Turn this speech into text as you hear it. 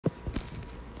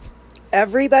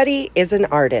Everybody is an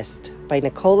Artist by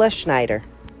Nicola Schneider.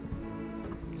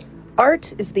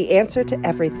 Art is the answer to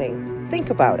everything. Think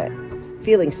about it.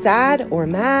 Feeling sad or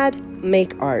mad?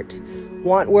 Make art.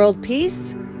 Want world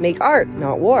peace? Make art,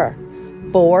 not war.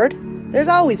 Bored? There's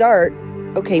always art.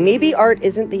 Okay, maybe art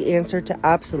isn't the answer to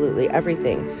absolutely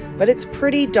everything, but it's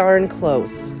pretty darn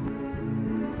close.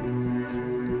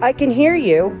 I can hear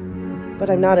you, but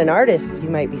I'm not an artist, you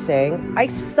might be saying. I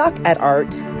suck at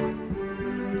art.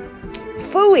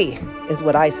 Phooey is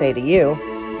what I say to you.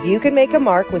 If you can make a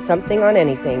mark with something on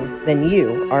anything, then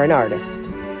you are an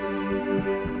artist.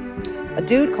 A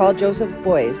dude called Joseph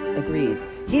Beuys agrees.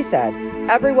 He said,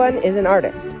 everyone is an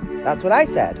artist. That's what I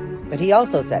said, but he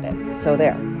also said it, so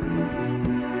there.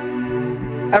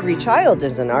 Every child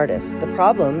is an artist. The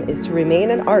problem is to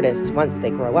remain an artist once they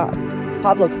grow up.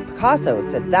 Pablo Picasso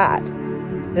said that.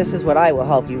 This is what I will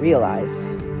help you realize.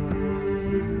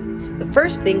 The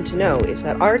first thing to know is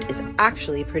that art is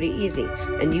actually pretty easy,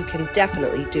 and you can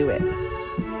definitely do it.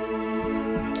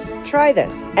 Try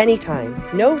this anytime,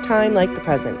 no time like the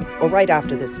present, or right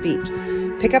after this speech.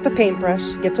 Pick up a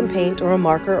paintbrush, get some paint or a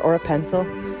marker or a pencil,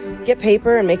 get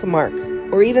paper and make a mark,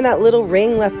 or even that little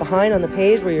ring left behind on the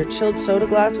page where your chilled soda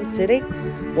glass was sitting.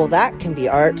 Well, that can be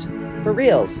art, for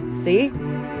reals, see?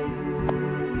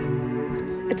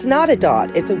 It's not a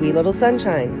dot, it's a wee little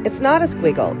sunshine. It's not a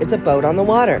squiggle, it's a boat on the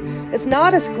water. It's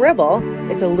not a scribble,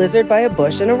 it's a lizard by a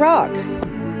bush and a rock.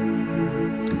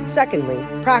 Secondly,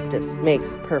 practice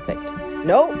makes perfect.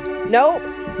 Nope, nope,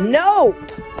 nope!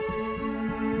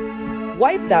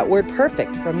 Wipe that word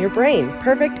perfect from your brain.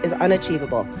 Perfect is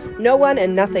unachievable. No one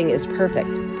and nothing is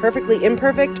perfect. Perfectly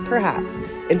imperfect, perhaps.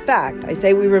 In fact, I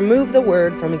say we remove the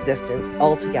word from existence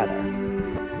altogether.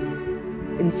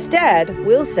 Instead,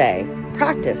 we'll say,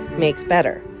 practice makes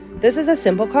better. This is a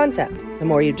simple concept. The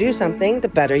more you do something, the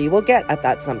better you will get at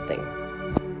that something.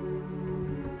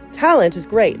 Talent is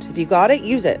great. If you got it,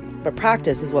 use it. But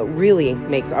practice is what really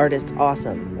makes artists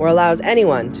awesome, or allows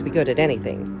anyone to be good at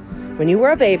anything. When you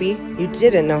were a baby, you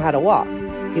didn't know how to walk.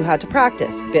 You had to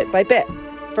practice, bit by bit.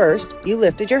 First, you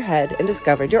lifted your head and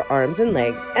discovered your arms and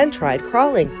legs and tried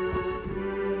crawling.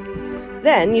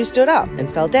 Then you stood up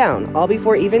and fell down, all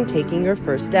before even taking your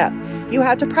first step. You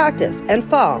had to practice and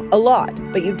fall a lot,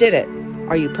 but you did it.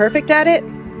 Are you perfect at it?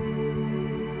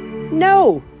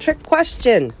 No! Trick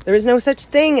question. There is no such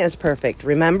thing as perfect,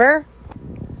 remember?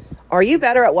 Are you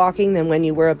better at walking than when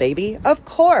you were a baby? Of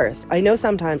course! I know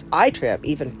sometimes I trip,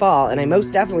 even fall, and I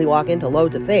most definitely walk into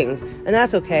loads of things, and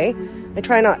that's okay. I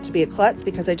try not to be a klutz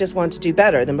because I just want to do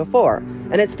better than before,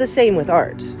 and it's the same with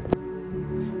art.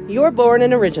 You're born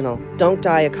an original, don't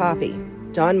die a copy.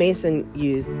 John Mason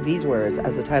used these words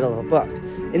as the title of a book.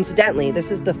 Incidentally, this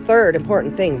is the third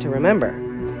important thing to remember.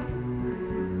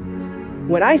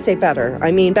 When I say better,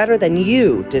 I mean better than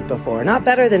you did before, not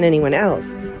better than anyone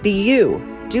else. Be you.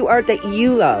 Do art that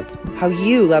you love, how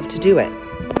you love to do it.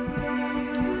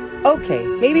 Okay,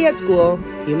 maybe at school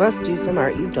you must do some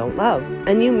art you don't love,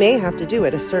 and you may have to do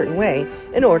it a certain way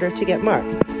in order to get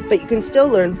marks, but you can still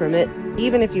learn from it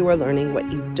even if you are learning what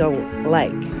you don't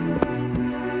like.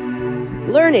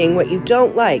 Learning what you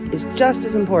don't like is just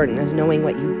as important as knowing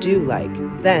what you do like.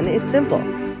 Then it's simple.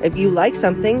 If you like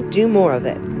something, do more of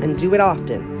it, and do it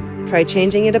often. Try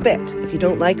changing it a bit. If you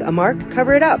don't like a mark,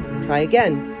 cover it up. Try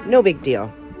again. No big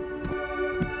deal.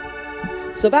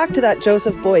 So back to that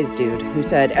Joseph Beuys dude who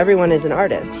said everyone is an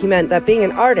artist. He meant that being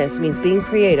an artist means being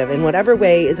creative in whatever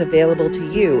way is available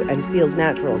to you and feels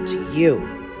natural to you.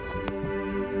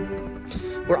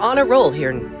 We're on a roll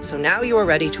here, so now you are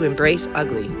ready to embrace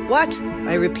ugly. What?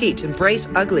 I repeat,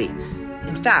 embrace ugly.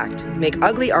 In fact, make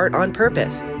ugly art on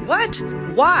purpose. What?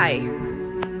 Why?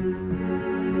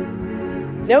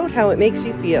 Note how it makes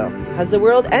you feel. Has the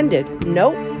world ended?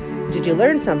 Nope. Did you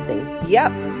learn something?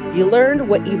 Yep. You learned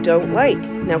what you don't like.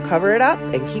 Now cover it up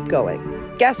and keep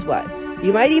going. Guess what?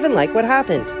 You might even like what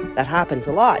happened. That happens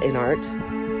a lot in art.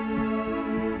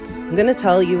 I'm going to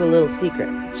tell you a little secret.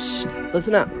 Shh,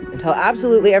 listen up and tell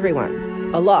absolutely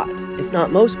everyone. A lot, if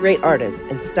not most great artists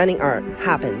and stunning art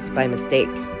happens by mistake.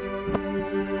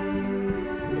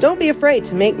 Don't be afraid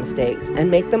to make mistakes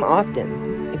and make them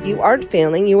often. If you aren't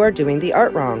failing, you are doing the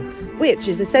art wrong, which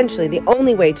is essentially the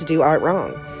only way to do art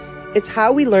wrong. It's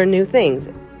how we learn new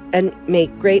things and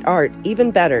make great art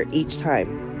even better each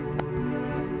time.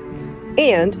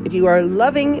 And if you are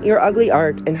loving your ugly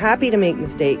art and happy to make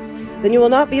mistakes, then you will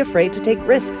not be afraid to take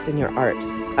risks in your art.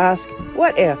 Ask,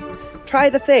 what if? Try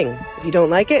the thing. If you don't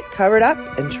like it, cover it up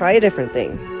and try a different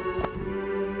thing.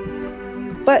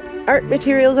 But art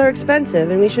materials are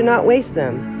expensive and we should not waste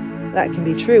them. That can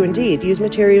be true indeed. Use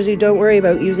materials you don't worry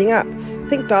about using up.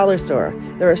 Think dollar store.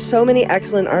 There are so many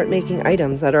excellent art-making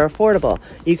items that are affordable.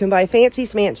 You can buy fancy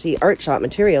smancy art shop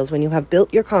materials when you have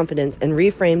built your confidence and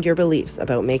reframed your beliefs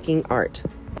about making art.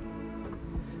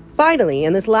 Finally,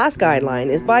 and this last guideline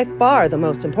is by far the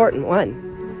most important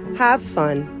one. Have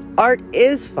fun. Art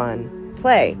is fun.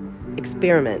 Play.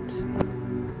 Experiment.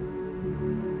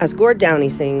 As Gord Downie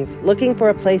sings, looking for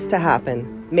a place to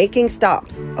happen, making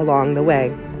stops along the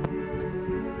way.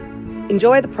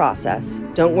 Enjoy the process.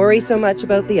 Don't worry so much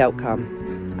about the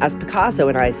outcome. As Picasso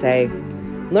and I say,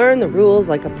 learn the rules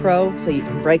like a pro so you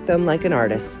can break them like an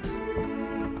artist.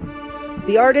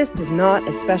 The artist is not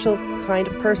a special kind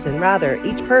of person. Rather,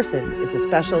 each person is a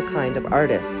special kind of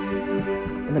artist.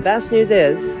 And the best news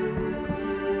is,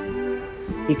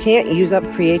 you can't use up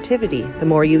creativity. The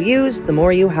more you use, the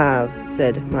more you have,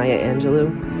 said Maya Angelou.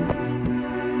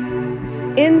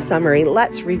 In summary,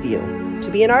 let's review. To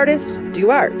be an artist,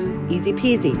 do art. Easy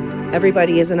peasy.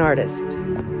 Everybody is an artist.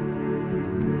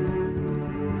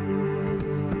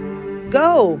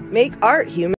 Go! Make art,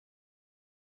 human.